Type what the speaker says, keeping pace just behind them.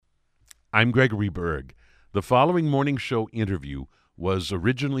I'm Gregory Berg. The following morning show interview was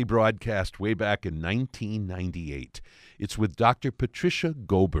originally broadcast way back in 1998. It's with Dr. Patricia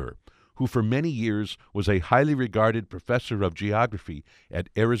Gober, who for many years was a highly regarded professor of geography at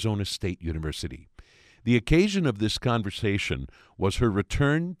Arizona State University. The occasion of this conversation was her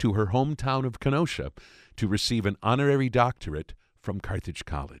return to her hometown of Kenosha to receive an honorary doctorate from Carthage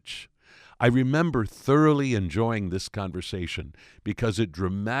College. I remember thoroughly enjoying this conversation because it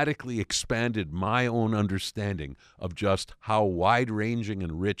dramatically expanded my own understanding of just how wide-ranging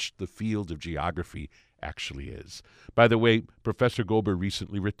and rich the field of geography actually is. By the way, Professor Gober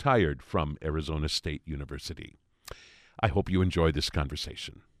recently retired from Arizona State University. I hope you enjoy this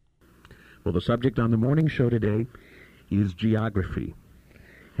conversation. Well, the subject on the morning show today is geography.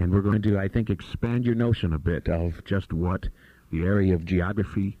 And we're going to, I think, expand your notion a bit of just what the area of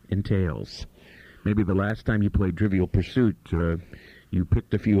geography entails. Maybe the last time you played Trivial Pursuit, you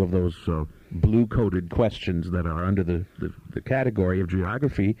picked a few of those blue-coded questions that are under the category of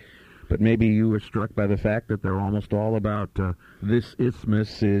geography, but maybe you were struck by the fact that they're almost all about this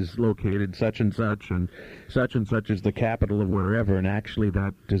isthmus is located such and such is the capital of wherever, and actually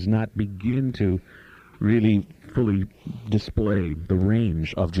that does not begin to really fully display the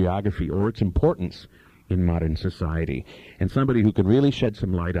range of geography or its importance in modern society. And somebody who can really shed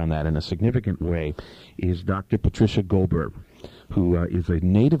some light on that in a significant way is Dr. Patricia Gober, who is a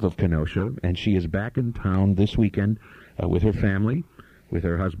native of Kenosha, and she is back in town this weekend with her family, with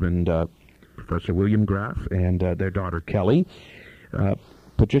her husband, Professor William Graff, and their daughter, Kelly.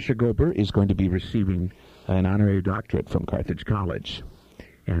 Patricia Gober is going to be receiving an honorary doctorate from Carthage College.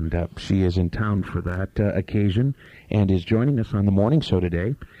 And she is in town for that occasion and is joining us on the morning show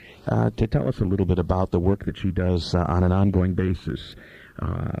today to tell us a little bit about the work that she does on an ongoing basis.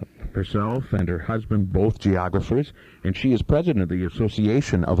 Herself and her husband, both geographers, and she is president of the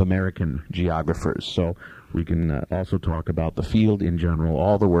Association of American Geographers. So we can also talk about the field in general,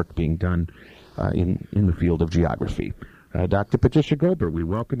 all the work being done in the field of geography. Dr. Patricia Gober, we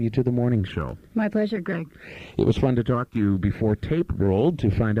welcome you to the morning show. My pleasure, Greg. It was fun to talk to you before tape rolled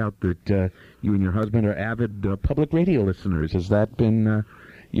to find out that you and your husband are avid public radio listeners. Has that been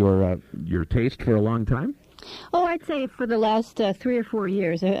your taste for a long time? Oh, I'd say for the last 3 or 4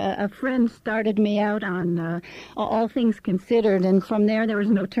 years. A friend started me out on All Things Considered, and from there was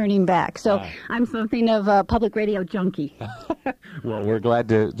no turning back. So I'm something of a public radio junkie. Well, we're glad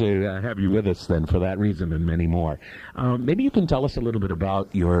to have you with us then for that reason and many more. Maybe you can tell us a little bit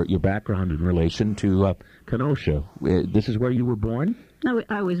about your background in relation to Kenosha. This is where you were born?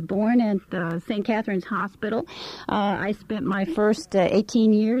 I was born at St. Catherine's Hospital. I spent my first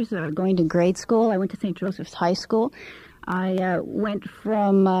 18 years going to grade school. I went to St. Joseph's High School. I went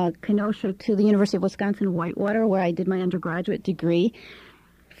from Kenosha to the University of Wisconsin-Whitewater, where I did my undergraduate degree.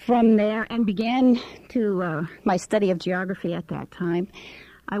 From there, and began to my study of geography at that time.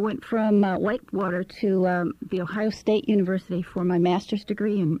 I went from Whitewater to the Ohio State University for my master's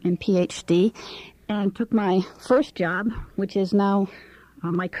degree and PhD, and took my first job, which is now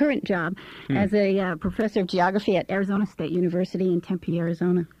my current job, as a professor of geography at Arizona State University in Tempe,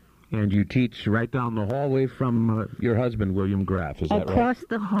 Arizona. And you teach right down the hallway from your husband, William Graff, is that right? Across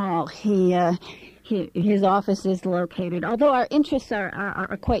the hall. His office is located, although our interests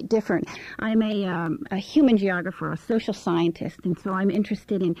are quite different. I'm a human geographer, a social scientist, and so I'm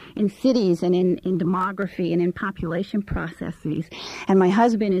interested in cities and in demography and in population processes. And my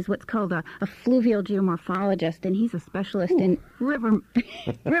husband is what's called a fluvial geomorphologist, and he's a specialist in river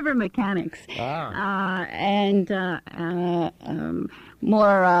mechanics.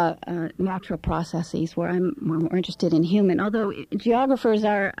 More natural processes, where I'm more interested in human. Although geographers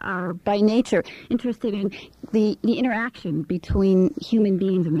are by nature interested in the interaction between human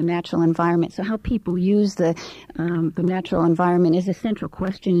beings and the natural environment. So how people use the natural environment is a central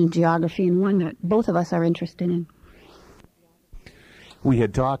question in geography, and one that both of us are interested in. We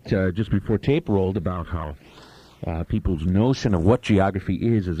had talked just before tape rolled about how people's notion of what geography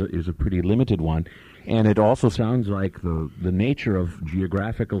is a pretty limited one. And it also sounds like the nature of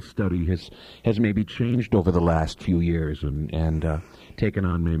geographical study has maybe changed over the last few years and taken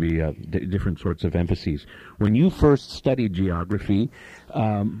on maybe different sorts of emphases. When you first studied geography,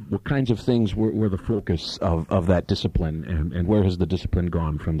 what kinds of things were the focus of that discipline, and where has the discipline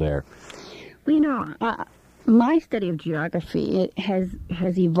gone from there? Well, my study of geography has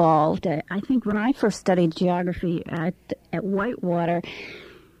evolved. I think when I first studied geography at Whitewater,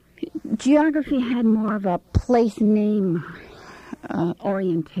 geography had more of a place name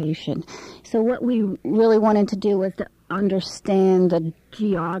orientation. So what we really wanted to do was to understand the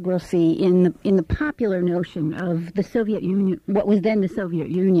geography in the popular notion of the Soviet Union, what was then the Soviet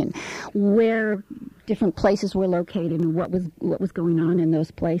Union. where different places were located and what was going on in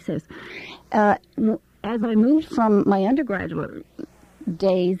those places. As I moved from my undergraduate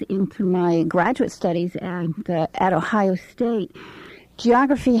days into my graduate studies at Ohio State,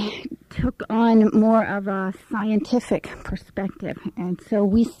 geography took on more of a scientific perspective, and so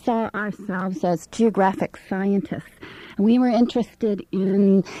we saw ourselves as geographic scientists. We were interested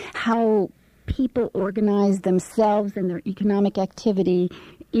in how people organize themselves and their economic activity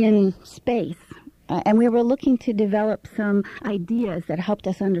in space. And we were looking to develop some ideas that helped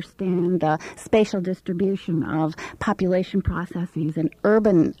us understand the spatial distribution of population processes and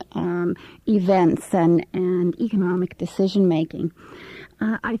urban events and economic decision-making.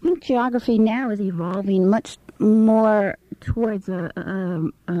 I think geography now is evolving much more towards a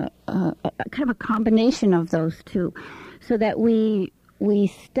kind of a combination of those two, so that we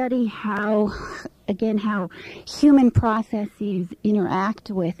study how human processes interact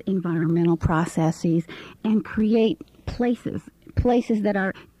with environmental processes and create places that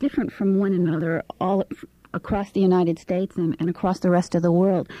are different from one another all across the United States and across the rest of the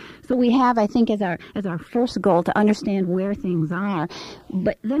world. So we have, I think, as our first goal to understand where things are,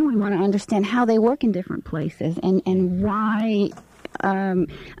 but then we want to understand how they work in different places and why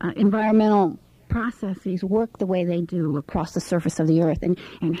environmental processes work the way they do across the surface of the earth, and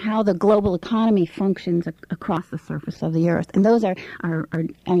how the global economy functions across the surface of the earth. And those are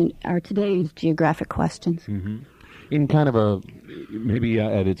today's geographic questions. Mm-hmm. In kind of maybe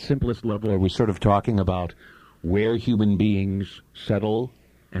at its simplest level, are we sort of talking about where human beings settle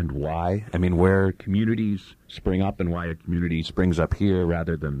and why? I mean, where communities spring up and why a community springs up here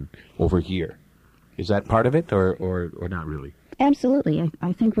rather than over here. Is that part of it, or not really? Absolutely.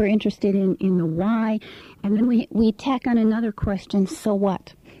 I think we're interested in the why, and then we tack on another question, so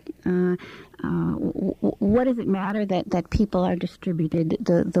what? What does it matter that people are distributed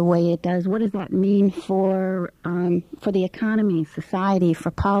the way it does? What does that mean for the economy, society,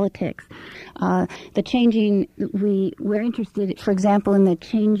 for politics? We're interested, for example, in the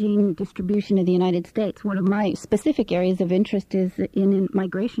changing distribution of the United States. One of my specific areas of interest is in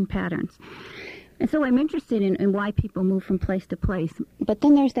migration patterns. And so I'm interested in why people move from place to place. But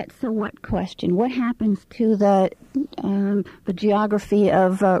then there's that so what question. What happens to the geography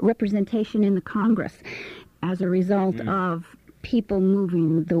of representation in the Congress as a result of people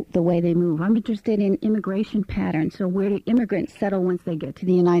moving the way they move? I'm interested in immigration patterns. So where do immigrants settle once they get to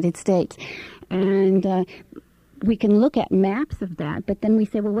the United States? And we can look at maps of that, but then we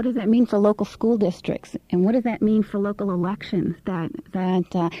say, well, what does that mean for local school districts, and what does that mean for local elections? That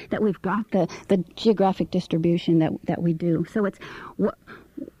we've got the geographic distribution that we do. So it's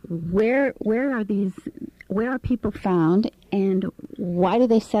where are people found, and why do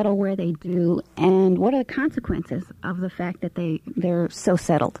they settle where they do, and what are the consequences of the fact that they're so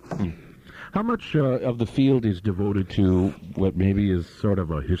settled? How much of the field is devoted to what maybe is sort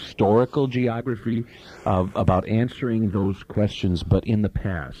of a historical geography about answering those questions, but in the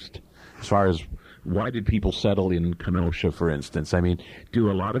past, as far as why did people settle in Kenosha, for instance? I mean, do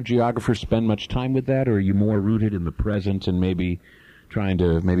a lot of geographers spend much time with that, or are you more rooted in the present and maybe trying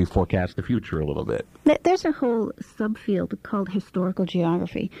to forecast the future a little bit? There's a whole subfield called historical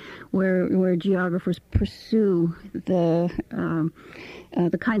geography, where geographers pursue the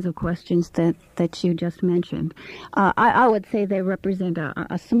kinds of questions that you just mentioned. I would say they represent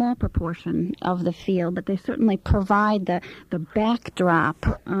a small proportion of the field, but they certainly provide the backdrop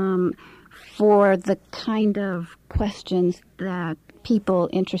for the kind of questions that people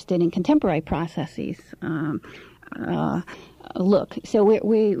interested in contemporary processes look. So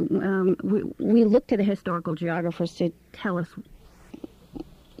we look to the historical geographers to tell us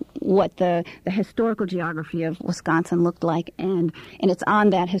what the historical geography of Wisconsin looked like, and it's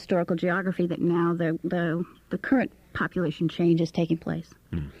on that historical geography that now the current population change is taking place.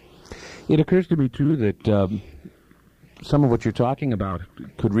 It occurs to me too that some of what you're talking about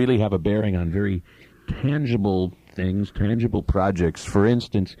could really have a bearing on very tangible things, tangible projects. For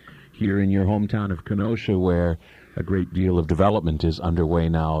instance, here in your hometown of Kenosha, where a great deal of development is underway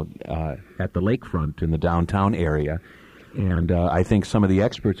now at the lakefront in the downtown area. And I think some of the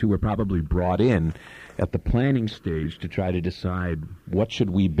experts who were probably brought in at the planning stage to try to decide what should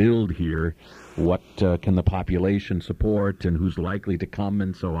we build here, what can the population support, and who's likely to come,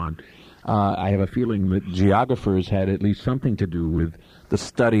 and so on. I have a feeling that geographers had at least something to do with the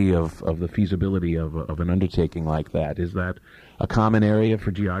study of the feasibility of an undertaking like that. Is that a common area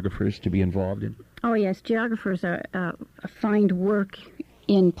for geographers to be involved in? Oh, yes. Geographers find work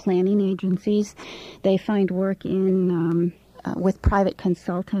in planning agencies. They find work in with private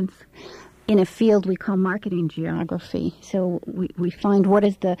consultants. in a field we call marketing geography. So we find what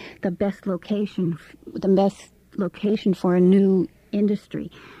is the best location for a new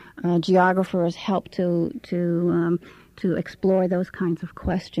industry. Geographers help to explore those kinds of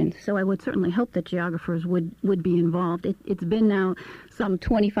questions. So I would certainly hope that geographers would be involved. It's been now some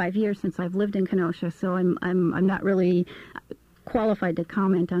 25 years since I've lived in Kenosha, so I'm not really qualified to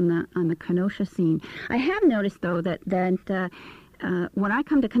comment on the Kenosha scene. I have noticed though that when I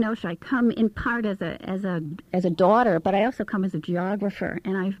come to Kenosha, I come in part as a daughter, but I also come as a geographer,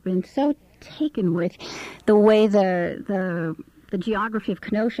 and I've been so taken with the way the geography of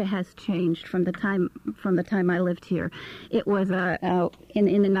Kenosha has changed from the time I lived here. It was in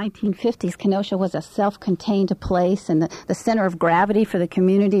the 1950s, Kenosha was a self-contained place, and the center of gravity for the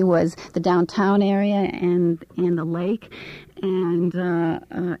community was the downtown area and the lake.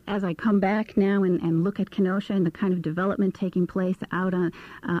 And as I come back now and look at Kenosha and the kind of development taking place out on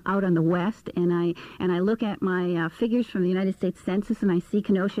the west, and I look at my figures from the United States Census, and I see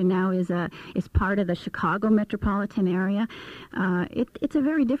Kenosha now is part of the Chicago metropolitan area. It's a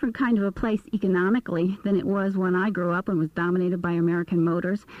very different kind of a place economically than it was when I grew up and was dominated by American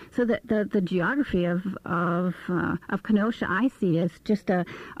motors. So the geography of Kenosha I see as just a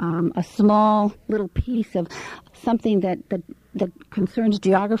small little piece of something that concerns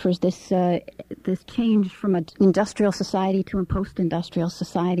geographers, this change from an industrial society to a post-industrial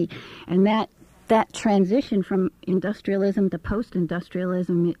society. And that transition from industrialism to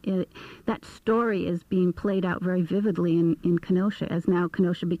post-industrialism, that story is being played out very vividly in Kenosha, as now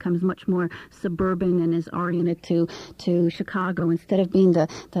Kenosha becomes much more suburban and is oriented to Chicago instead of being the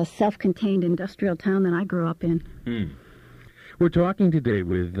self-contained industrial town that I grew up in. We're talking today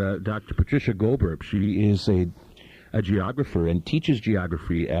with Dr. Patricia Goldberg. She is a geographer and teaches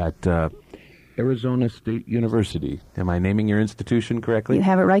geography at Arizona State University. Am I naming your institution correctly? You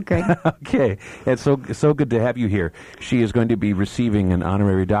have it right, Greg. Okay. It's so good to have you here. She is going to be receiving an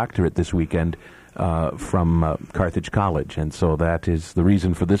honorary doctorate this weekend from Carthage College, and so that is the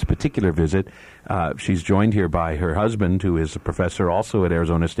reason for this particular visit. She's joined here by her husband, who is a professor also at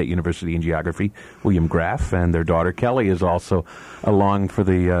Arizona State University in geography, William Graff, and their daughter Kelly is also along for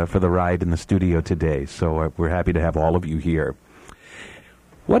the ride in the studio today. So we're happy to have all of you here.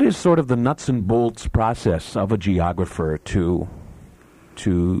 What is sort of the nuts and bolts process of a geographer to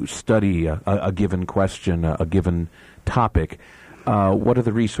study a given question, a given topic? What are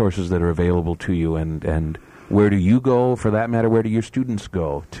the resources that are available to you, and where do you go, for that matter, where do your students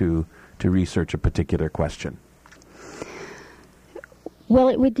go to research a particular question? Well,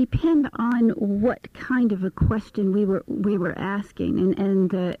 it would depend on what kind of a question we were asking,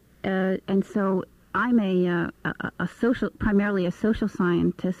 and so I'm primarily a social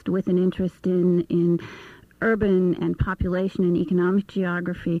scientist with an interest in urban and population and economic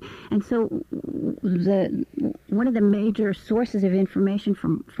geography. And so one of the major sources of information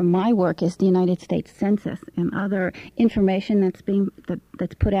from my work is the United States Census and other information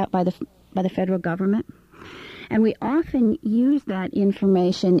that's put out by the federal government. And we often use that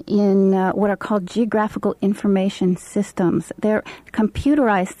information in what are called geographical information systems. They're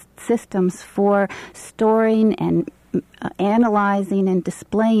computerized systems for storing and analyzing and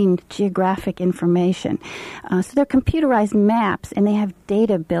displaying geographic information. So they're computerized maps, and they have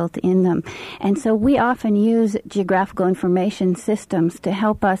data built in them. And so we often use geographical information systems to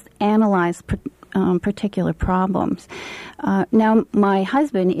help us analyze particular problems. Now, my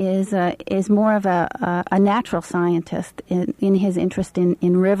husband is more of a natural scientist in his interest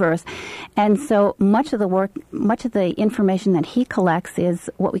in rivers, and so much of the information that he collects is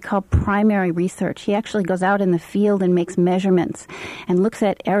what we call primary research. He actually goes out in the field and makes measurements and looks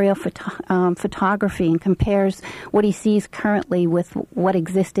at aerial photography and compares what he sees currently with what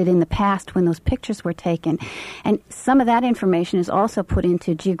existed in the past when those pictures were taken. And some of that information is also put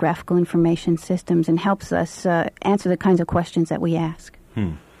into geographical information systems and helps us answer the kinds of questions that we ask.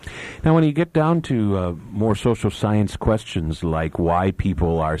 Now, when you get down to more social science questions like why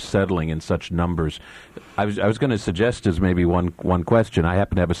people are settling in such numbers, I was going to suggest as maybe one question. I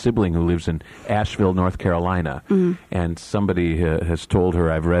happen to have a sibling who lives in Asheville, North Carolina, and somebody has told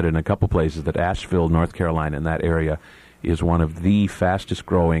her, I've read in a couple places, that Asheville, North Carolina, in that area, is one of the fastest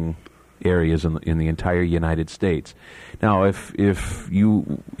growing areas in the entire United States. Now, if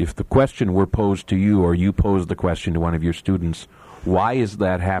the question were posed to you, or you posed the question to one of your students, why is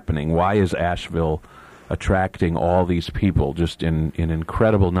that happening? Why is Asheville attracting all these people just in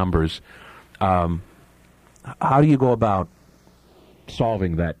incredible numbers? How do you go about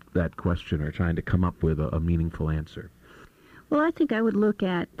solving that question or trying to come up with a meaningful answer? Well, I think I would look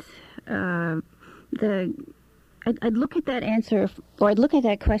at the I'd look at that answer, or I'd look at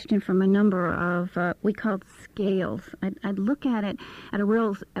that question from a number of we called scales. I'd look at it at a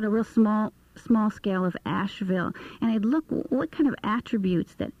real small scale of Asheville, and I'd look what kind of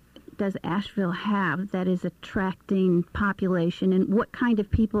attributes that does Asheville have that is attracting population, and what kind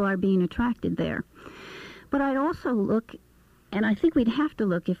of people are being attracted there. But I'd also look, and I think we'd have to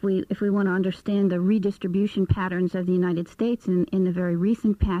look if we want to understand the redistribution patterns of the United States in the very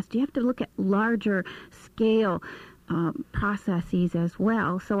recent past. You have to look at larger scale processes as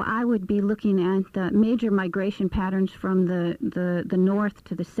well. So I would be looking at major migration patterns from the north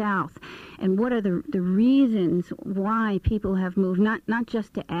to the south, and what are the reasons why people have moved, not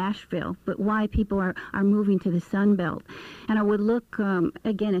just to Asheville, but why people are moving to the Sun Belt. And I would look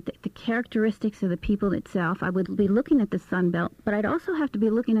again at the characteristics of the people itself. I would be looking at the Sun Belt, but I'd also have to be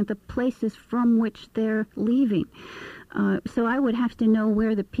looking at the places from which they're leaving. So I would have to know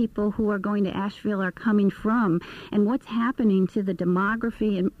where the people who are going to Asheville are coming from, and what's happening to the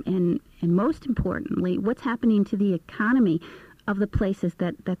demography, and most importantly, what's happening to the economy of the places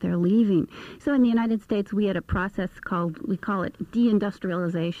that they're leaving. So in the United States, we had a process we call it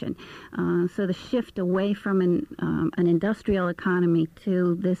deindustrialization. So the shift away from an industrial economy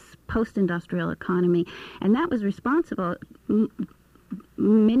to this post-industrial economy, and that was responsible,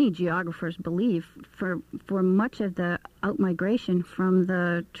 many geographers believe, for much of the outmigration from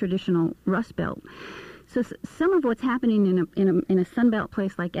the traditional Rust Belt. So some of what's happening in a Sunbelt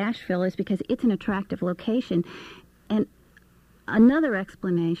place like Asheville is because it's an attractive location. And another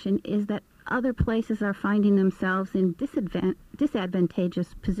explanation is that other places are finding themselves in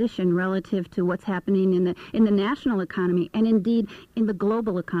disadvantageous position relative to what's happening in the national economy, and indeed in the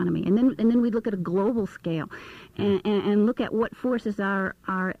global economy. And then we look at a global scale and look at what forces are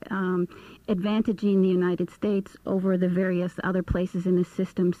advantaging the United States over the various other places in the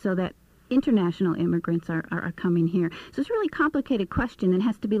system, so that international immigrants are coming here. So it's a really complicated question that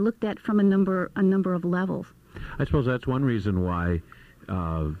has to be looked at from a number of levels. I suppose that's one reason why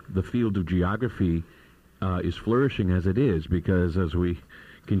the field of geography is flourishing as it is, because as we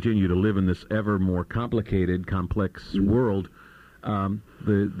continue to live in this ever more complicated, complex world,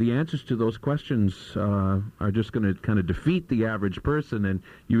 the answers to those questions are just going to kind of defeat the average person, and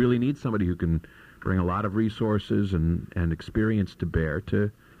you really need somebody who can bring a lot of resources and experience to bear to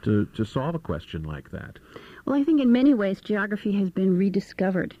solve a question like that. Well, I think in many ways geography has been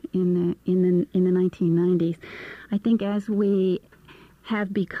rediscovered in the 1990s. I think as we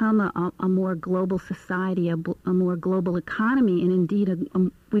have become a more global society, a more global economy, and indeed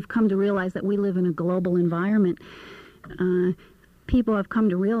we've come to realize that we live in a global environment. People have come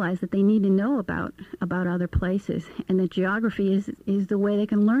to realize that they need to know about other places, and that geography is the way they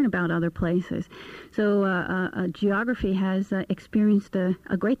can learn about other places. So geography has experienced a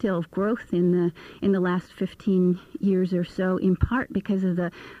great deal of growth in the last 15 years or so, in part because of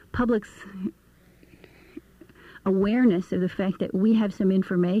the public's awareness of the fact that we have some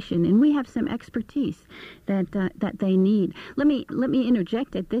information and we have some expertise that they need. Let me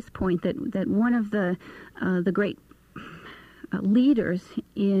interject at this point that one of the great leaders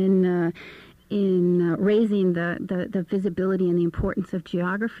in raising the visibility and the importance of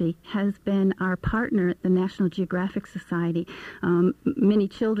geography has been our partner, the National Geographic Society. Many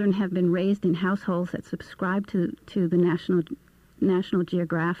children have been raised in households that subscribe to the National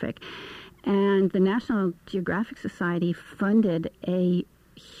Geographic. And the National Geographic Society funded a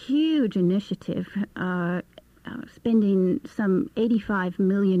huge initiative spending some $85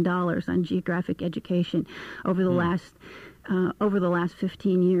 million on geographic education over the last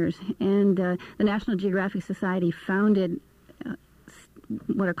 15 years. And the National Geographic Society founded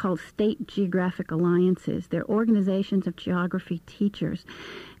what are called state geographic alliances. They're organizations of geography teachers.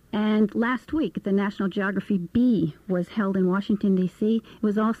 And last week, the National Geography Bee was held in Washington, D.C. It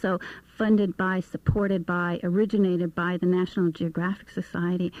was also funded by, supported by, originated by the National Geographic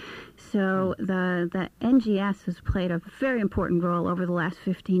Society. So the NGS has played a very important role over the last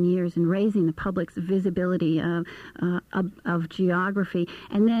 15 years in raising the public's visibility of geography.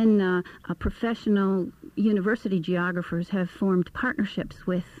 And then professional university geographers have formed partnerships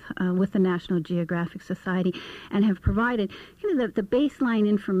with the National Geographic Society and have provided the baseline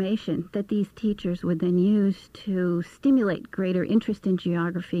information that these teachers would then use to stimulate greater interest in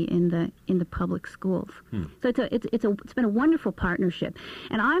geography in the public schools. So it's been a wonderful partnership,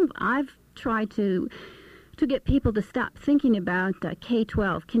 and I've tried to to get people to stop thinking about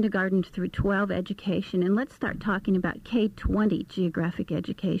K-12, kindergarten through 12 education, and let's start talking about K-20 geographic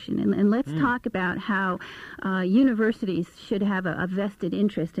education. And let's talk about how universities should have a vested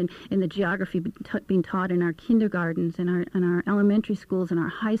interest in the geography being taught in our kindergartens, in our elementary schools, in our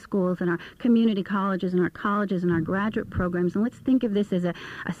high schools, in our community colleges, in our colleges, and our graduate programs. And let's think of this as a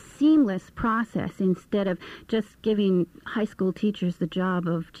seamless process instead of just giving high school teachers the job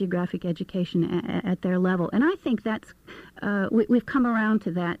of geographic education at their level. And I think that's we've come around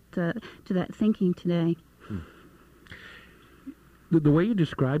to that thinking today. The way you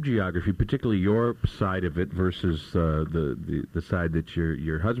describe geography, particularly your side of it versus the side that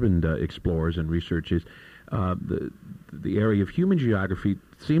your husband explores and researches, the area of human geography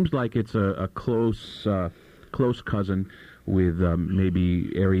seems like it's a close cousin with maybe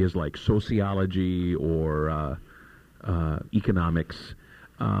areas like sociology or economics.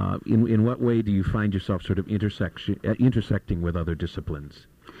 In what way do you find yourself sort of intersecting with other disciplines?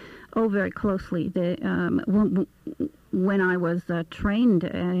 Oh, very closely. When I was trained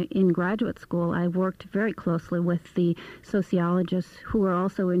in graduate school, I worked very closely with the sociologists who were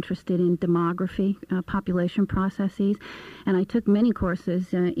also interested in demography, population processes, and I took many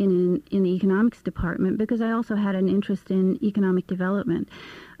courses in the economics department because I also had an interest in economic development.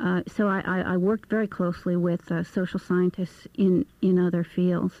 So I worked very closely with social scientists in other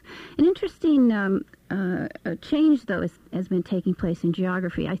fields. An interesting change, though, has been taking place in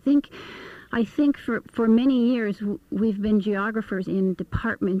geography. I think for many years we've been geographers in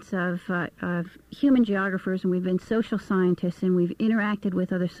departments of human geographers, and we've been social scientists, and we've interacted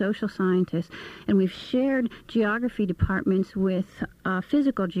with other social scientists, and we've shared geography departments with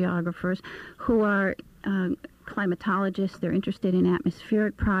physical geographers who are climatologists. They're interested in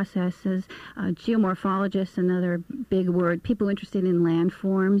atmospheric processes. Geomorphologists, another big word. People interested in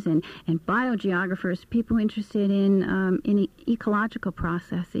landforms, and biogeographers. People interested in ecological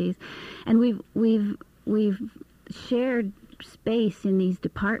processes. And we've shared space in these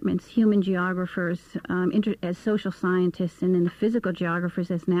departments. Human geographers as social scientists, and then the physical geographers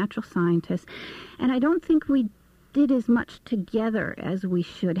as natural scientists. And I don't think we did as much together as we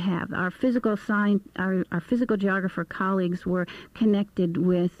should have. Our physical geographer colleagues were connected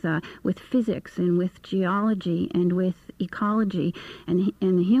with physics and with geology and with ecology, and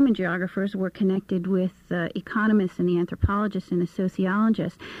the human geographers were connected with economists and the anthropologists and the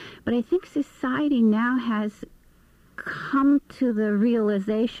sociologists. But I think society now has come to the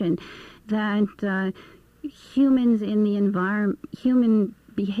realization that humans in the environment, human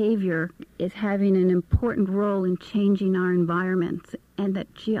behavior is having an important role in changing our environments, and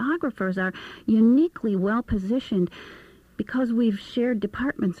that geographers are uniquely well positioned because we've shared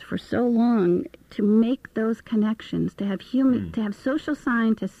departments for so long to make those connections, to have to have social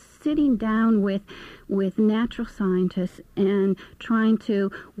scientists sitting down with natural scientists and trying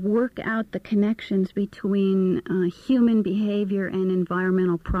to work out the connections between human behavior and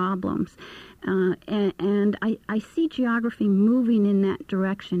environmental problems. And I see geography moving in that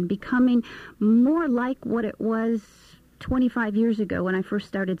direction, becoming more like what it was 25 years ago when I first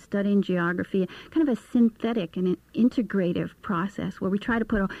started studying geography, kind of a synthetic and an integrative process where we try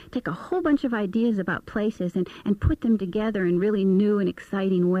to take a whole bunch of ideas about places and put them together in really new and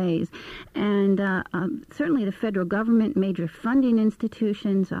exciting ways. And certainly the federal government, major funding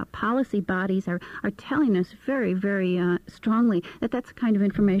institutions, policy bodies are telling us very, very strongly that that's the kind of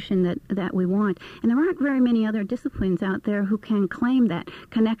information that we want. And there aren't very many other disciplines out there who can claim that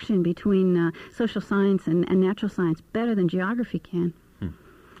connection between social science and natural science better than geography can.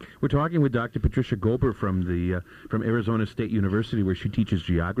 We're talking with Dr. Patricia Gober from Arizona State University, where she teaches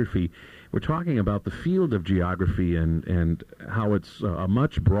geography. We're talking about the field of geography and how it's a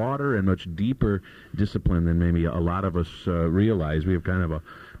much broader and much deeper discipline than maybe a lot of us realize. We have kind of a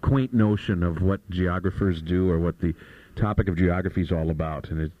quaint notion of what geographers do or what the topic of geography is all about,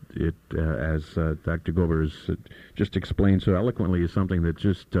 and it as Dr. Gober has just explained so eloquently, is something that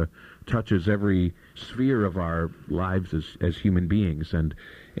just touches every sphere of our lives as human beings, and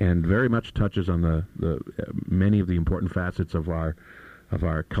very much touches on the many of the important facets of our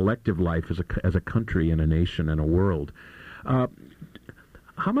collective life as a country and a nation and a world. How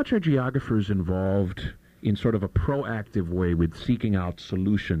much are geographers involved in sort of a proactive way with seeking out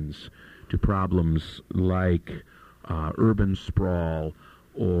solutions to problems like urban sprawl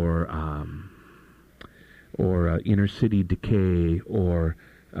or inner city decay, or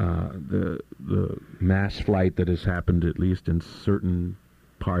the mass flight that has happened, at least in certain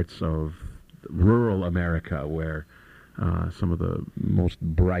parts of rural America, where some of the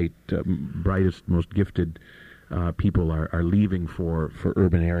brightest, most gifted people are leaving for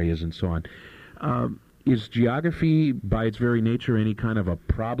urban areas and so on. Is geography, by its very nature, any kind of a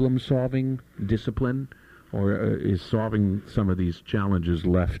problem-solving discipline, or is solving some of these challenges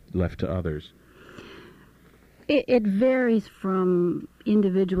left to others? It varies from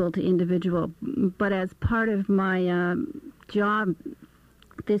individual to individual, but as part of my job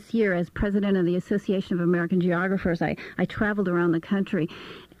this year as president of the Association of American Geographers, I traveled around the country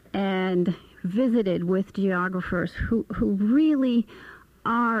and visited with geographers who really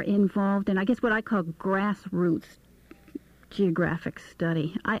are involved in, I guess, what I call grassroots geographic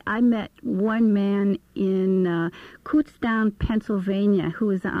study. I met one man in Kutztown, Pennsylvania, who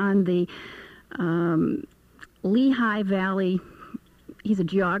is on the Lehigh Valley. He's a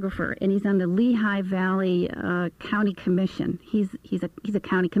geographer, and he's on the Lehigh Valley County Commission. He's a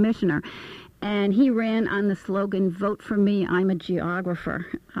county commissioner, and he ran on the slogan, "Vote for me, I'm a geographer."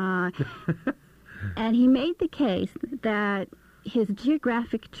 And he made the case that his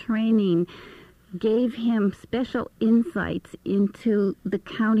geographic training gave him special insights into the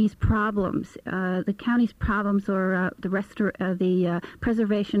county's problems. The county's problems are the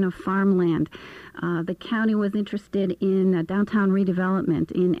preservation of farmland. The county was interested in downtown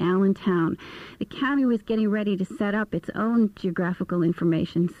redevelopment in Allentown. The county was getting ready to set up its own geographical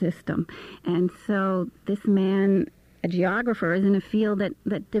information system. And so this man, a geographer, is in a field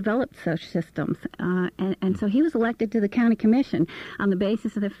that developed such systems. And so he was elected to the county commission on the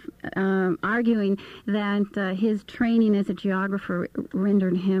basis of arguing that his training as a geographer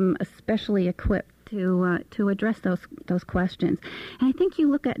rendered him especially equipped to address those questions. And I think you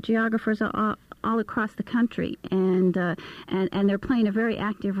look at geographers all across the country, and they're playing a very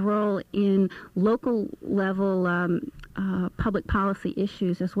active role in local level public policy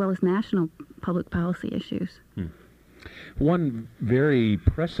issues as well as national public policy issues. One very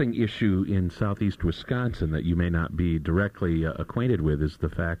pressing issue in southeast Wisconsin that you may not be directly acquainted with is the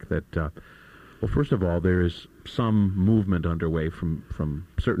fact that, well, first of all, there is some movement underway from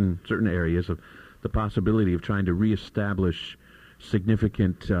certain areas of the possibility of trying to reestablish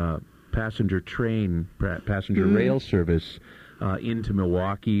significant passenger rail service into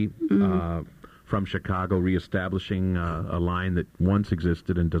Milwaukee from Chicago, reestablishing a line that once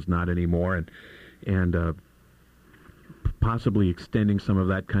existed and does not anymore, and possibly extending some of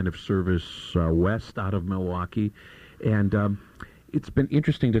that kind of service west out of Milwaukee. And it's been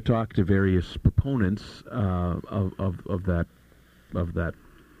interesting to talk to various proponents of that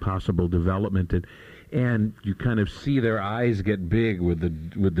possible development, and you kind of see their eyes get big with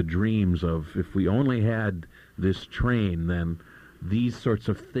the dreams of, if we only had this train, then these sorts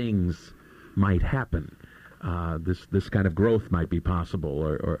of things might happen. This kind of growth might be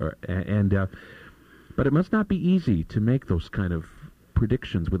possible, but it must not be easy to make those kind of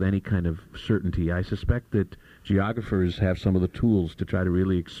predictions with any kind of certainty. I suspect that geographers have some of the tools to try to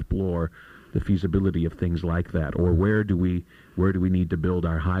really explore the feasibility of things like that, or where do we need to build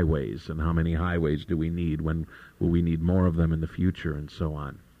our highways, and how many highways do we need, when will we need more of them in the future, and so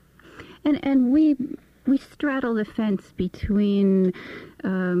on. And we straddle the fence between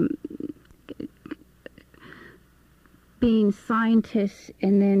being scientists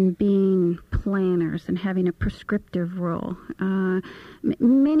and then being planners and having a prescriptive role.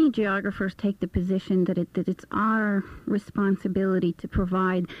 Many geographers take the position that it's our responsibility to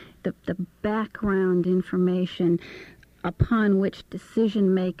provide the background information upon which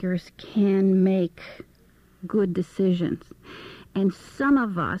decision makers can make good decisions. And some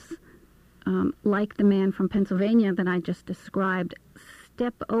of us, like the man from Pennsylvania that I just described,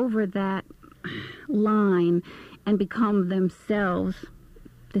 step over that line and become themselves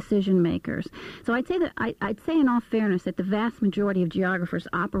decision makers. So I'd say in all fairness that the vast majority of geographers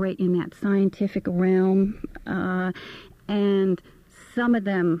operate in that scientific realm, and some of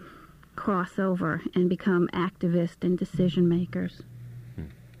them cross over and become activists and decision makers.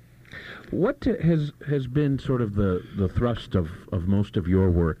 What has been sort of the thrust of most of your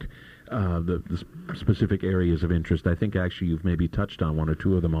work, the specific areas of interest? I think actually you've maybe touched on one or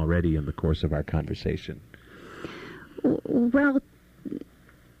two of them already in the course of our conversation. Well,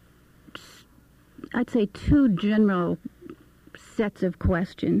 I'd say two general sets of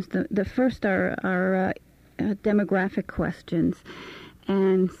questions. The first are demographic questions.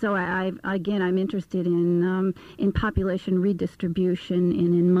 And so I'm interested in population redistribution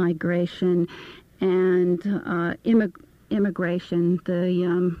and in migration and immigration,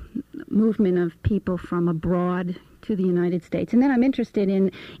 the movement of people from abroad to the United States. And then I'm interested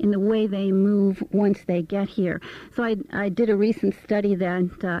in the way they move once they get here. So I did a recent study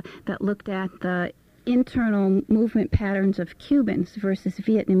that looked at the internal movement patterns of Cubans versus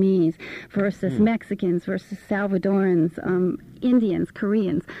Vietnamese versus Mexicans versus Salvadorans Indians,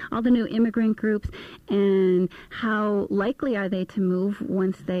 Koreans, all the new immigrant groups, and how likely are they to move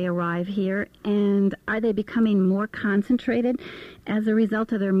once they arrive here, and are they becoming more concentrated as a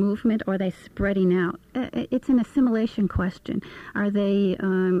result of their movement, or are they spreading out? It's an assimilation question. Are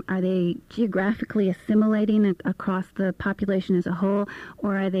they geographically assimilating across the population as a whole,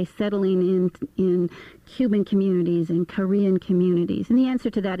 or are they settling in Cuban communities and Korean communities? And the answer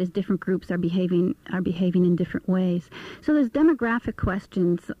to that is different groups are behaving in different ways. So those demographic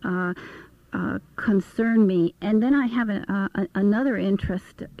questions concern me. And then I have another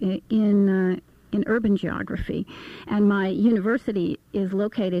interest in urban geography, and my university is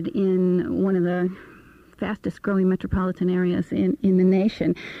located in one of the fastest growing metropolitan areas in the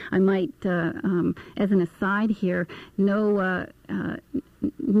nation. I might, as an aside here, no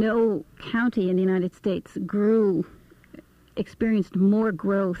county in the United States experienced more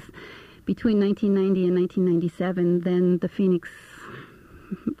growth between 1990 and 1997 than the Phoenix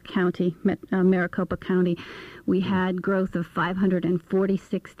County, Maricopa County. We had growth of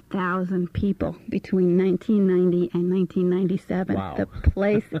 546,000 people between 1990 and 1997. Wow. The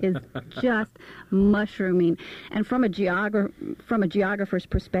place is just mushrooming. And from a geographer's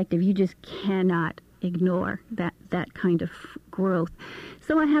perspective, you just cannot ignore that kind of growth.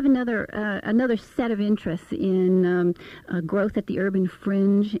 So I have another set of interests in growth at the urban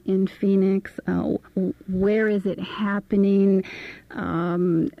fringe in Phoenix. Where is it happening?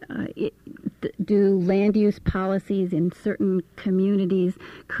 Do land use policies in certain communities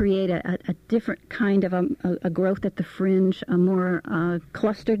create a different kind of a growth at the fringe, a more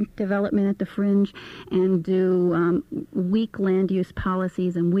clustered development at the fringe? And do weak land use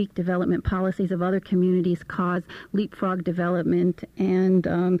policies and weak development policies of other communities cause leapfrog development and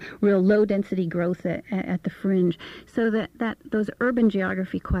real low-density growth at the fringe? So that those urban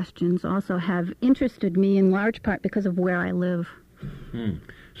geography questions also have interested me in large part because of where I live.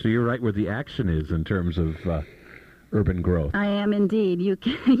 So you're right where the action is in terms of urban growth. I am indeed. You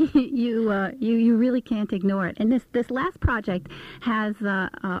really can't ignore it. And this last project has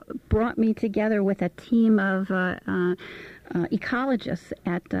brought me together with a team of ecologists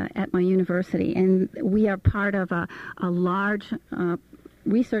at my university, and we are part of a large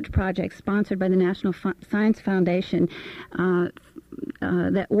research project sponsored by the National Science Foundation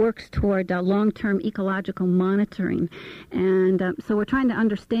that works toward long-term ecological monitoring. And so we're trying to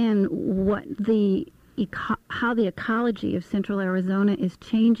understand how the ecology of central Arizona is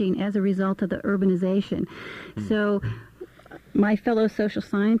changing as a result of the urbanization. So my fellow social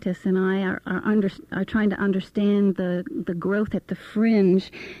scientists and I are trying to understand the growth at the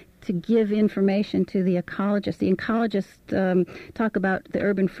fringe to give information to the ecologists. The ecologists talk about the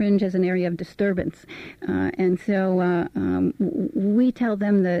urban fringe as an area of disturbance. And so we tell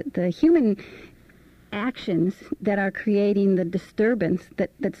them the human actions that are creating the disturbance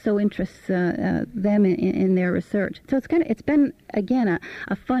that so interests them in their research. So it's been again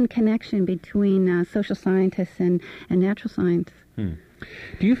a fun connection between social scientists and natural science. Do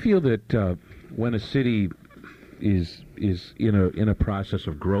you feel that when a city is in a process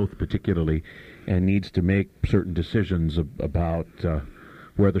of growth, particularly, and needs to make certain decisions about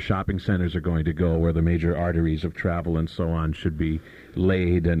where the shopping centers are going to go, where the major arteries of travel and so on should be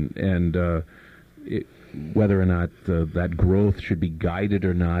laid, and whether or not that growth should be guided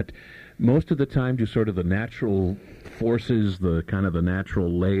or not, most of the time do sort of the natural forces, the kind of the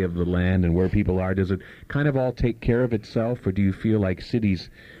natural lay of the land and where people are, does it kind of all take care of itself, or do you feel like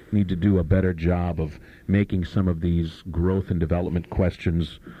cities need to do a better job of making some of these growth and development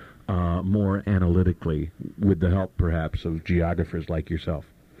questions more analytically, with the help perhaps of geographers like yourself?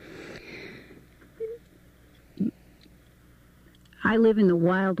 I live in the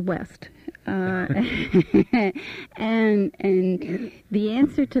Wild West. And the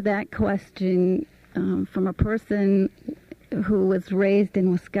answer to that question from a person who was raised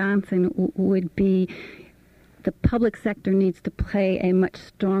in Wisconsin would be the public sector needs to play a much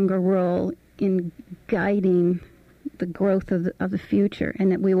stronger role in guiding the growth of the future,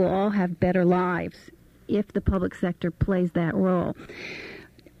 and that we will all have better lives if the public sector plays that role.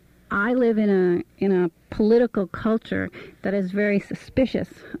 I live in a political culture that is very suspicious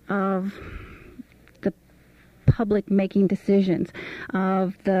of the public making decisions,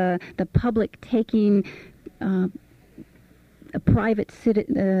 of the public taking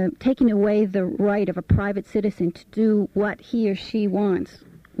taking away the right of a private citizen to do what he or she wants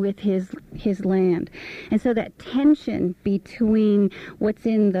with his land. And so that tension between what's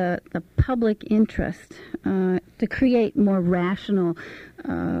in the public interest to create more rational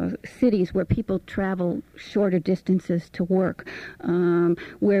cities where people travel shorter distances to work,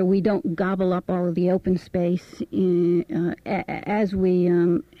 where we don't gobble up all of the open space as we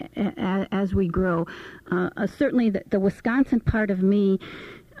grow. Certainly, the Wisconsin part of me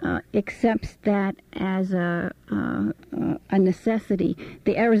accepts that as a necessity.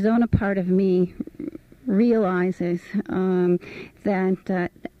 The Arizona part of me realizes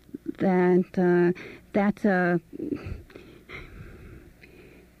that that's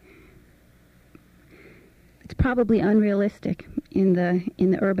it's probably unrealistic in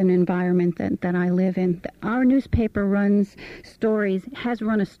the urban environment that I live in. Our newspaper has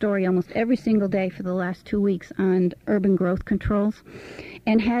run a story almost every single day for the last 2 weeks on urban growth controls,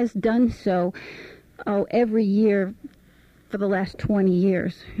 and has done so every year for the last 20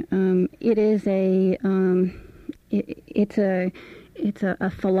 years. It is it's a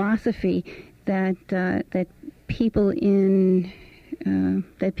philosophy that people in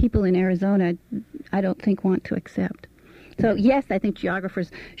Arizona, I don't think, want to accept. So yes, I think geographers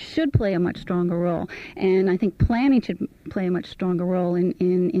should play a much stronger role, and I think planning should play a much stronger role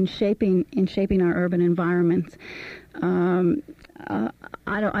in shaping our urban environments. I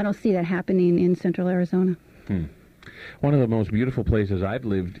don't see that happening in Central Arizona. One of the most beautiful places I've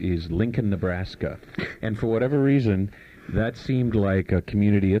lived is Lincoln, Nebraska, and for whatever reason, that seemed like a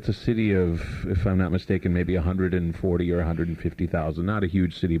community. It's a city of, if I'm not mistaken, maybe 140 or 150,000. Not a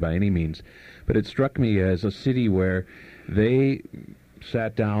huge city by any means, but it struck me as a city where they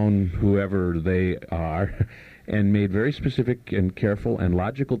sat down, whoever they are, and made very specific and careful and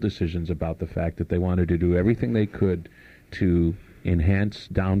logical decisions about the fact that they wanted to do everything they could to enhance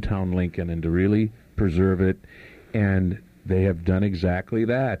downtown Lincoln and to really preserve it. And they have done exactly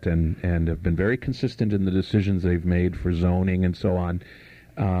that, and have been very consistent in the decisions they've made for zoning and so on.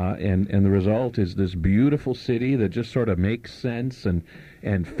 And the result is this beautiful city that just sort of makes sense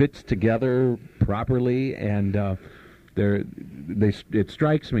and fits together properly. And it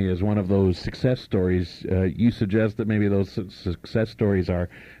strikes me as one of those success stories. You suggest that maybe those success stories are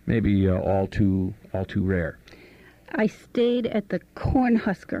maybe all too rare. I stayed at the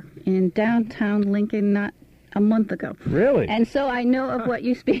Cornhusker in downtown Lincoln not a month ago. Really? And so I know of what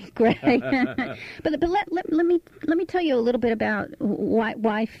you speak, Greg. but let me tell you a little bit about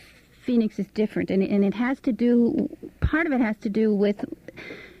why Phoenix is different, and it has to do, part of it has to do with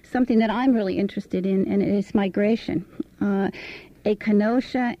something that I'm really interested in, and it is migration. A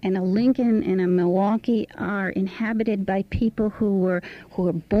Kenosha and a Lincoln and a Milwaukee are inhabited by people who were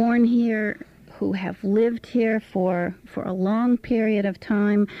born here, who have lived here for a long period of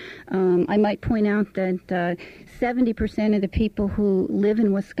time. I might point out that 70% of the people who live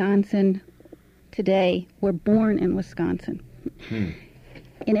in Wisconsin today were born in Wisconsin.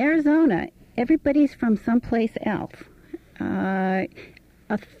 In Arizona, everybody's from someplace else. A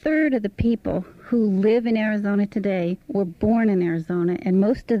third of the people who live in Arizona today were born in Arizona, and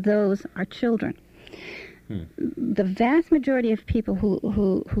most of those are children. The vast majority of people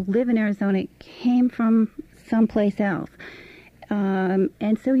who live in Arizona came from someplace else.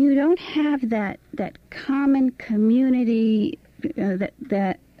 And so you don't have that common community,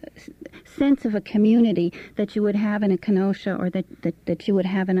 that sense of a community that you would have in a Kenosha or that you would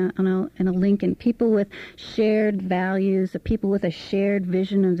have in a Lincoln. People with shared values, people with a shared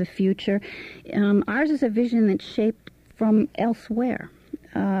vision of the future. Ours is a vision that's shaped from elsewhere.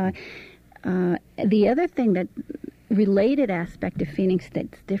 The other thing, that related aspect of Phoenix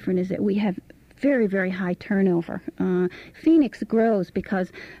that's different, is that we have very, very high turnover. Phoenix grows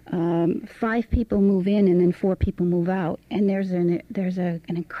because 5 people move in and then 4 people move out, and there's an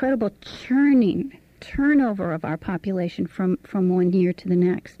incredible turnover of our population from one year to the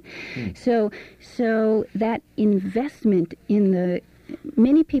next. So that investment in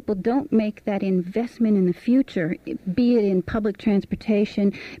many people don't make that investment in the future, be it in public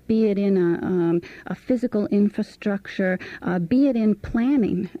transportation, be it in a physical infrastructure, be it in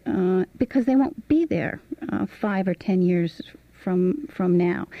planning, because they won't be there 5 or 10 years from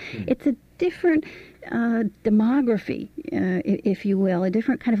now. It's a different demography, if you will, a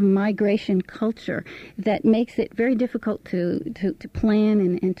different kind of migration culture that makes it very difficult to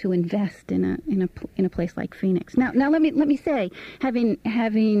plan and to invest in a place like Phoenix. Now let me say,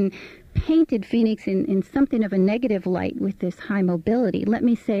 having painted Phoenix in something of a negative light with this high mobility. Let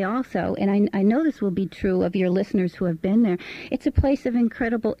me say also, and I know this will be true of your listeners who have been there, it's a place of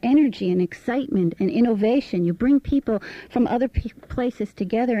incredible energy and excitement and innovation. You bring people from other places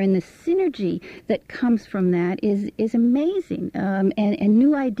together, and the synergy that comes from that is amazing, and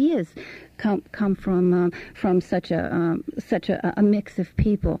new ideas come from such a mix of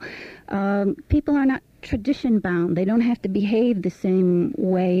people. People are not tradition bound. They don't have to behave the same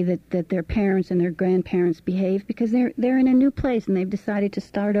way that their parents and their grandparents behaved, because they're in a new place and they've decided to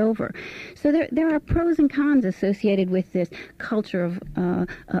start over. So there are pros and cons associated with this culture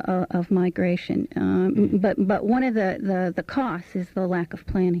of migration. But one of the costs is the lack of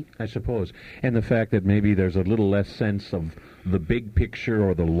planning, I suppose, and the fact that maybe there's a little less sense of the big picture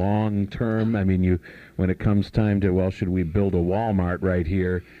or the long term. I mean, when it comes time to, well, should we build a Walmart right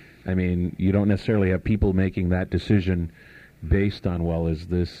here? I mean, you don't necessarily have people making that decision based on, well, is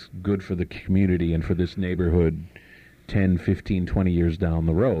this good for the community and for this neighborhood 10, 15, 20 years down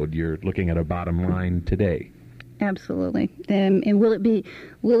the road? You're looking at a bottom line today. Absolutely. And will it be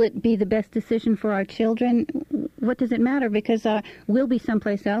the best decision for our children? What does it matter? Because we'll be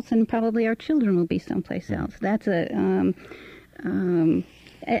someplace else, and probably our children will be someplace else. That's I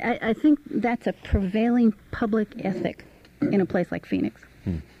think that's a prevailing public ethic in a place like Phoenix.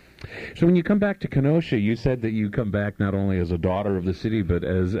 So when you come back to Kenosha, you said that you come back not only as a daughter of the city, but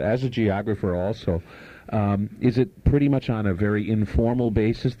as a geographer also. Is it pretty much on a very informal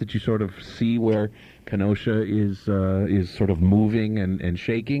basis that you sort of see where Kenosha is sort of moving and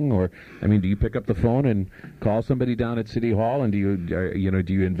shaking? Or, I mean, do you pick up the phone and call somebody down at City Hall, and do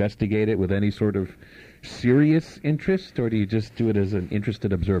you investigate it with any sort of serious interest, or do you just do it as an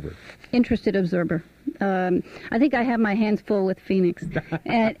interested observer? Interested observer. I think I have my hands full with Phoenix,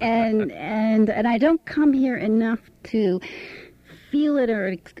 and I don't come here enough to feel it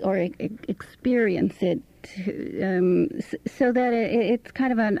or experience it, so that it's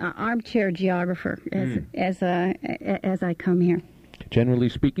kind of an armchair geographer as I come here. Generally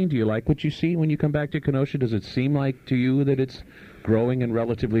speaking, do you like what you see when you come back to Kenosha? Does it seem like to you that it's growing in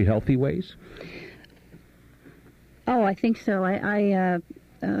relatively healthy ways? Oh, I think so. I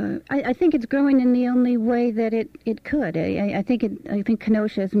think it's growing in the only way that it could. I think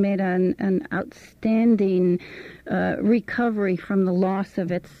Kenosha has made an outstanding recovery from the loss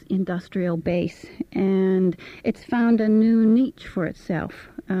of its industrial base, and it's found a new niche for itself.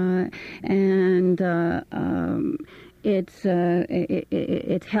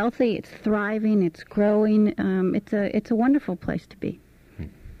 It's healthy, it's thriving, it's growing. It's a wonderful place to be.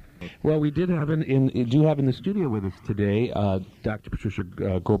 Well, we do have in the studio with us today Dr. Patricia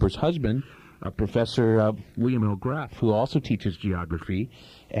Gober's husband, Professor William L. Graff, who also teaches geography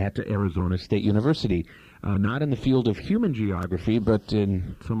at Arizona State University. Not in the field of human geography, but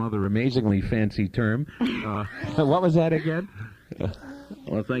in some other amazingly fancy term. What was that again?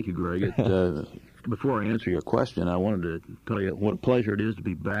 Well, thank you, Greg. Before I answer your question, I wanted to tell you what a pleasure it is to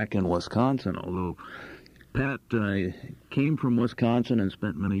be back in Wisconsin, although Pat came from Wisconsin and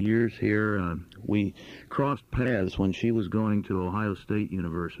spent many years here. We crossed paths when she was going to Ohio State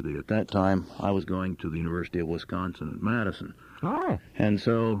University. At that time, I was going to the University of Wisconsin at Madison. Oh. And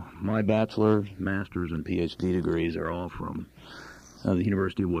so my bachelor's, master's, and PhD degrees are all from the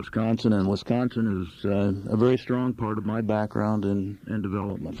University of Wisconsin, and Wisconsin is a very strong part of my background and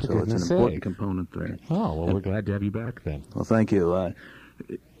development, so it's an important component there. Oh, well, we're glad to have you back then. Well, thank you.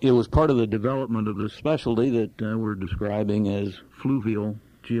 It was part of the development of the specialty that we're describing as fluvial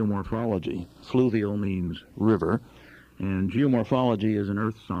geomorphology. Fluvial means river, and geomorphology is an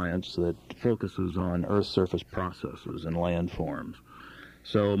earth science that focuses on earth surface processes and landforms.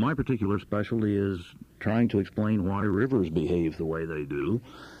 So my particular specialty is trying to explain why rivers behave the way they do,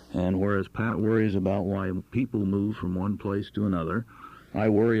 and whereas Pat worries about why people move from one place to another, I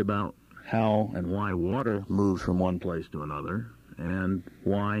worry about how and why water moves from one place to another, and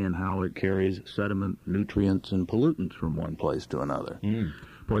why and how it carries sediment, nutrients, and pollutants from one place to another.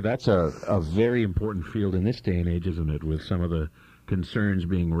 Boy, that's a very important field in this day and age, isn't it, with some of the concerns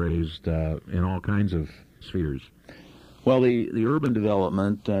being raised in all kinds of spheres. Well, the urban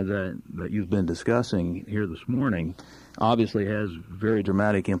development that you've been discussing here this morning obviously has very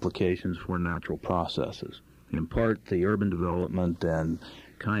dramatic implications for natural processes. In part, the urban development and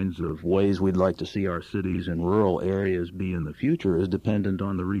kinds of ways we'd like to see our cities and rural areas be in the future is dependent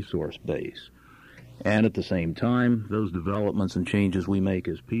on the resource base. And at the same time, those developments and changes we make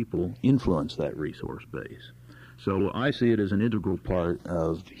as people influence that resource base. So I see it as an integral part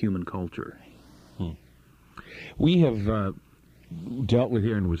of human culture. We have dealt with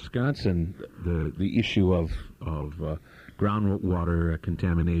here in Wisconsin the issue of groundwater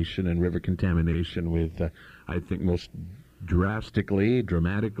contamination and river contamination with, I think, most dramatically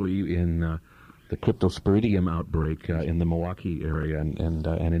in the cryptosporidium outbreak in the Milwaukee area and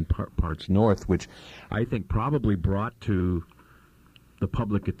in parts north, which I think probably brought to the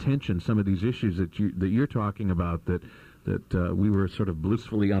public attention some of these issues that you're talking about that we were sort of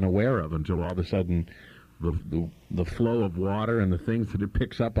blissfully unaware of until all of a sudden the flow of water and the things that it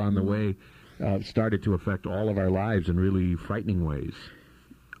picks up on the way started to affect all of our lives in really frightening ways.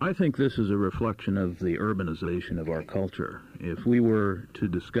 I think this is a reflection of the urbanization of our culture. If we were to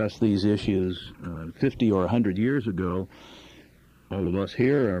discuss these issues 50 or 100 years ago, all of us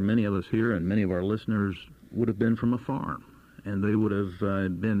here, or many of us here, and many of our listeners would have been from a farm, and they would have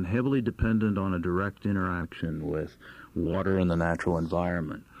been heavily dependent on a direct interaction with water and the natural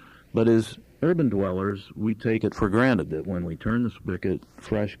environment. But as urban dwellers, we take it for granted that when we turn the spigot,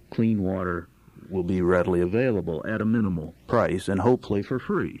 fresh, clean water will be readily available at a minimal price and hopefully for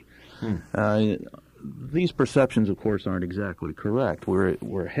free. These perceptions, of course, aren't exactly correct.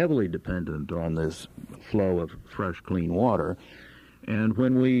 We're heavily dependent on this flow of fresh, clean water. And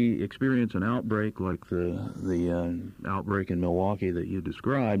when we experience an outbreak like the outbreak in Milwaukee that you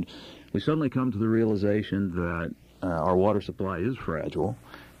described, we suddenly come to the realization that our water supply is fragile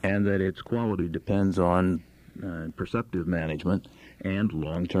and that its quality depends on perceptive management and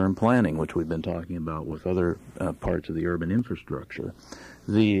long-term planning, which we've been talking about with other parts of the urban infrastructure.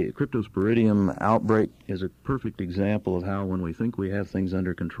 The cryptosporidium outbreak is a perfect example of how when we think we have things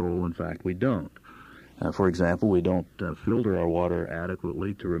under control, in fact, we don't. For example, we don't filter our water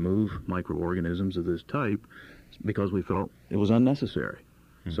adequately to remove microorganisms of this type because we felt it was unnecessary.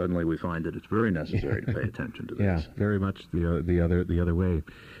 Suddenly we find that it's very necessary to pay attention to this. Yeah, very much the other way.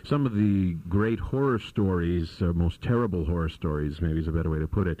 Some of the great horror stories, most terrible horror stories, maybe is a better way to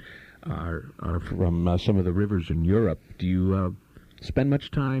put it, are from some of the rivers in Europe. Do you spend much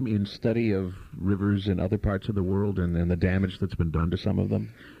time in study of rivers in other parts of the world and the damage that's been done to some of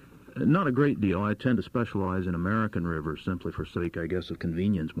them? Not a great deal. I tend to specialize in American rivers simply for sake, I guess, of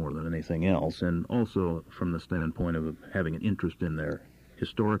convenience more than anything else, and also from the standpoint of having an interest in their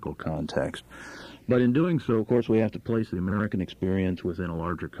historical context. But in doing so, of course, we have to place the American experience within a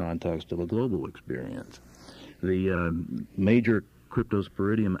larger context of a global experience. The major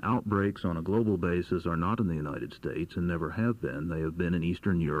cryptosporidium outbreaks on a global basis are not in the United States and never have been. They have been in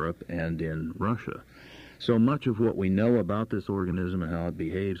Eastern Europe and in Russia. So much of what we know about this organism and how it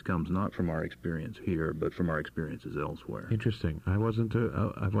behaves comes not from our experience here, but from our experiences elsewhere. Interesting. I wasn't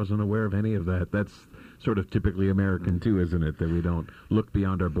aware of any of that. That's sort of typically American too, isn't it? That we don't look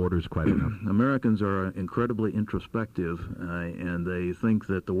beyond our borders quite enough. Americans are incredibly introspective, and they think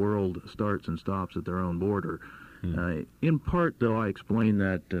that the world starts and stops at their own border. In part, though, I explain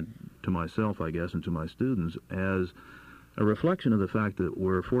that to myself, I guess, and to my students as a reflection of the fact that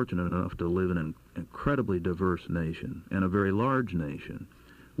we're fortunate enough to live in an incredibly diverse nation and a very large nation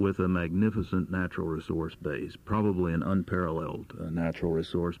with a magnificent natural resource base, probably an unparalleled natural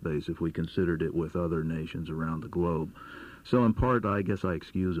resource base if we considered it with other nations around the globe. So in part, I guess I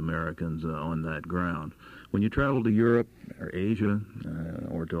excuse Americans on that ground. When you travel to Europe or Asia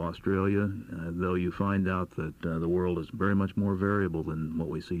or to Australia, though, you find out that the world is very much more variable than what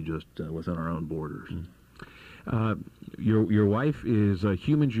we see just within our own borders. Your wife is a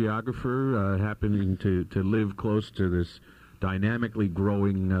human geographer, happening to live close to this dynamically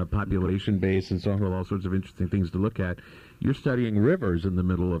growing population base and so on, with all sorts of interesting things to look at. You're studying rivers in the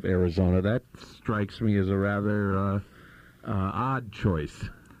middle of Arizona. That strikes me as a rather odd choice.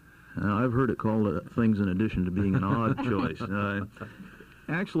 I've heard it called things in addition to being an odd choice.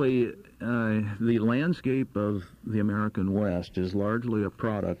 Actually, the landscape of the American West is largely a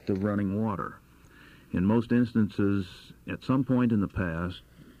product of running water. In most instances, at some point in the past,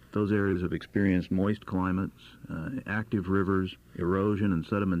 those areas have experienced moist climates, active rivers, erosion and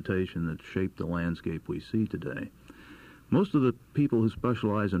sedimentation that shape the landscape we see today. Most of the people who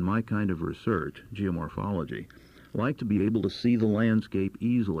specialize in my kind of research, geomorphology, like to be able to see the landscape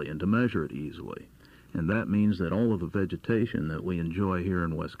easily and to measure it easily. And that means that all of the vegetation that we enjoy here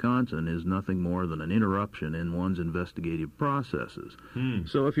in Wisconsin is nothing more than an interruption in one's investigative processes.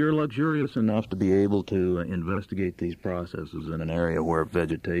 So if you're luxurious enough to be able to investigate these processes in an area where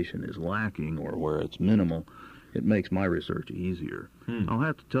vegetation is lacking or where it's minimal, it makes my research easier. I'll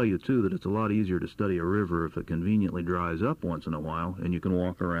have to tell you, too, that it's a lot easier to study a river if it conveniently dries up once in a while and you can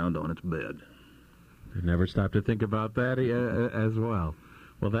walk around on its bed. I never stopped to think about that as well.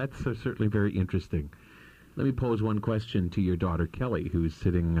 Well, that's certainly very interesting. Let me pose one question to your daughter, Kelly, who's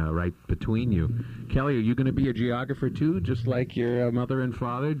sitting right between you. Kelly, are you going to be a geographer, too, just like your mother and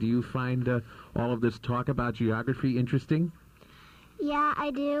father? Do you find all of this talk about geography interesting? Yeah,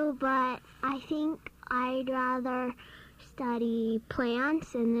 I do, but I think I'd rather study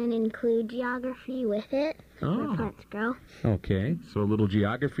plants and then include geography with it, where plants grow. Okay, so a little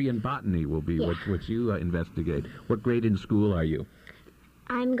geography and botany will be what you investigate. What grade in school are you?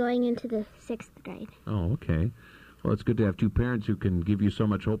 I'm going into the 6th grade. Oh, okay. Well, it's good to have two parents who can give you so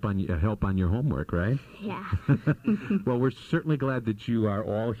much help on your homework, right? Yeah. Well, we're certainly glad that you are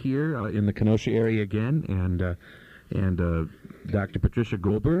all here in the Kenosha area again, and Dr. Patricia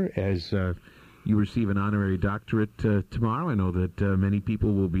Gober, as you receive an honorary doctorate tomorrow. I know that many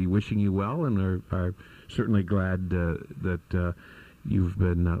people will be wishing you well and are certainly glad that you've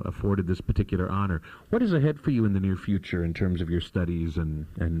been afforded this particular honor. What is ahead for you in the near future in terms of your studies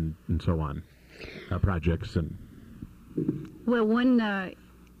and so on, projects and... Well, one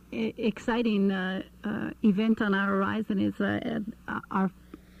exciting event on our horizon is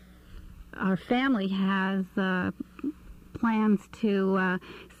our family has plans to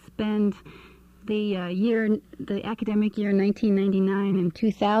spend the academic year 1999 and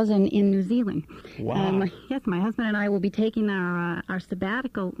 2000 in New Zealand. Wow. Yes, my husband and I will be taking our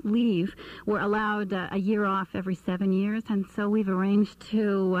sabbatical leave. We're allowed a year off every 7 years, and so we've arranged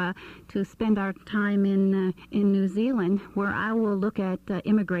to spend our time in New Zealand, where I will look at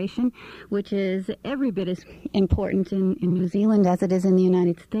immigration, which is every bit as important in New Zealand as it is in the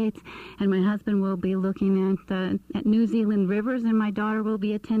United States. And my husband will be looking at New Zealand rivers, and my daughter will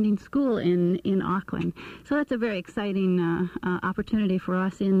be attending school in Auckland. So that's a very exciting opportunity for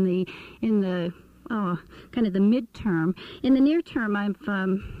us in the kind of the midterm. In the near term,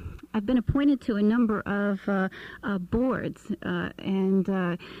 I've been appointed to a number of boards,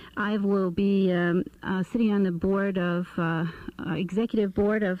 and I will be sitting on the board of executive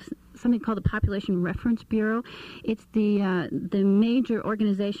board of something called the Population Reference Bureau. It's the major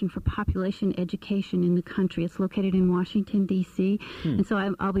organization for population education in the country. It's located in Washington, D.C., and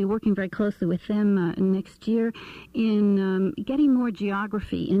so I'll be working very closely with them next year in getting more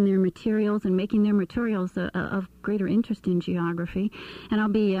geography in their materials and making their materials of greater interest in geography. And I'll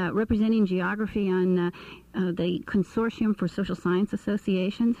be representing geography on the Consortium for Social Science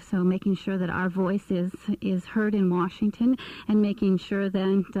Associations, so making sure that our voice is heard in Washington and making sure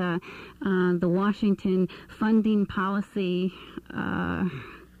that the Washington funding policy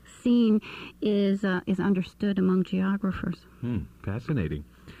scene is understood among geographers. Fascinating.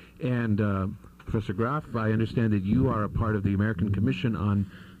 And Professor Graf, I understand that you are a part of the American Commission on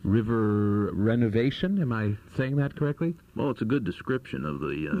River Renovation. Am I saying that correctly? Well, it's a good description of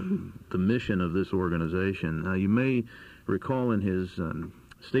the mission of this organization. You may recall in his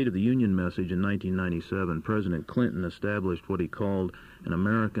State of the Union message in 1997, President Clinton established what he called an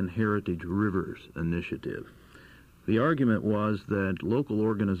American Heritage Rivers Initiative. The argument was that local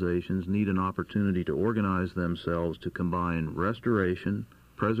organizations need an opportunity to organize themselves to combine restoration,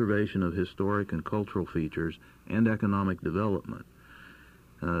 preservation of historic and cultural features, and economic development.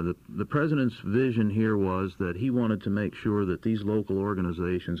 The president's vision here was that he wanted to make sure that these local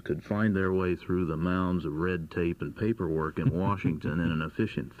organizations could find their way through the mounds of red tape and paperwork in Washington in an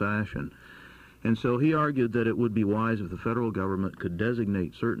efficient fashion. And so he argued that it would be wise if the federal government could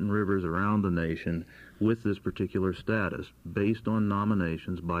designate certain rivers around the nation with this particular status based on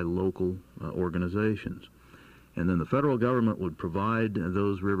nominations by local organizations. And then the federal government would provide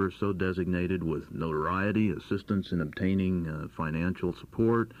those rivers so designated with notoriety, assistance in obtaining financial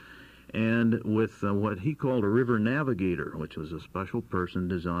support, and with what he called a river navigator, which was a special person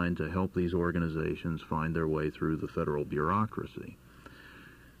designed to help these organizations find their way through the federal bureaucracy.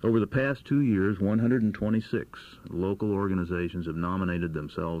 Over the past 2 years, 126 local organizations have nominated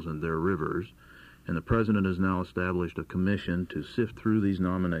themselves and their rivers, and the president has now established a commission to sift through these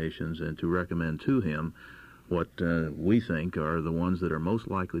nominations and to recommend to him what we think are the ones that are most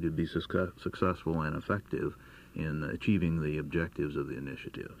likely to be successful and effective in achieving the objectives of the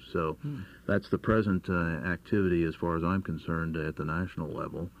initiative. So that's the present activity as far as I'm concerned at the national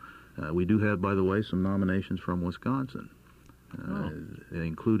level. We do have, by the way, some nominations from Wisconsin,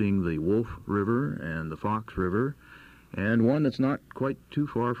 including the Wolf River and the Fox River, and one that's not quite too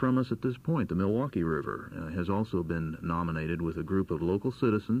far from us at this point, the Milwaukee River, has also been nominated with a group of local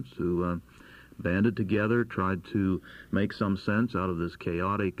citizens who banded together, tried to make some sense out of this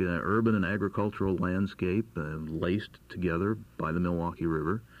chaotic urban and agricultural landscape laced together by the Milwaukee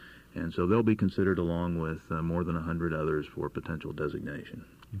River. And so they'll be considered along with more than 100 others for potential designation.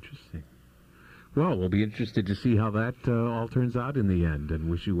 Interesting. Well, we'll be interested to see how that all turns out in the end, and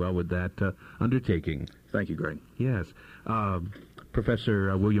wish you well with that undertaking. Thank you, Greg. Yes.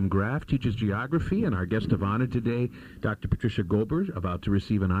 Professor William Graff teaches geography, and our guest of honor today, Dr. Patricia Gober, about to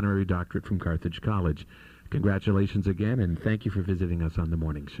receive an honorary doctorate from Carthage College. Congratulations again, and thank you for visiting us on The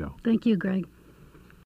Morning Show. Thank you, Greg.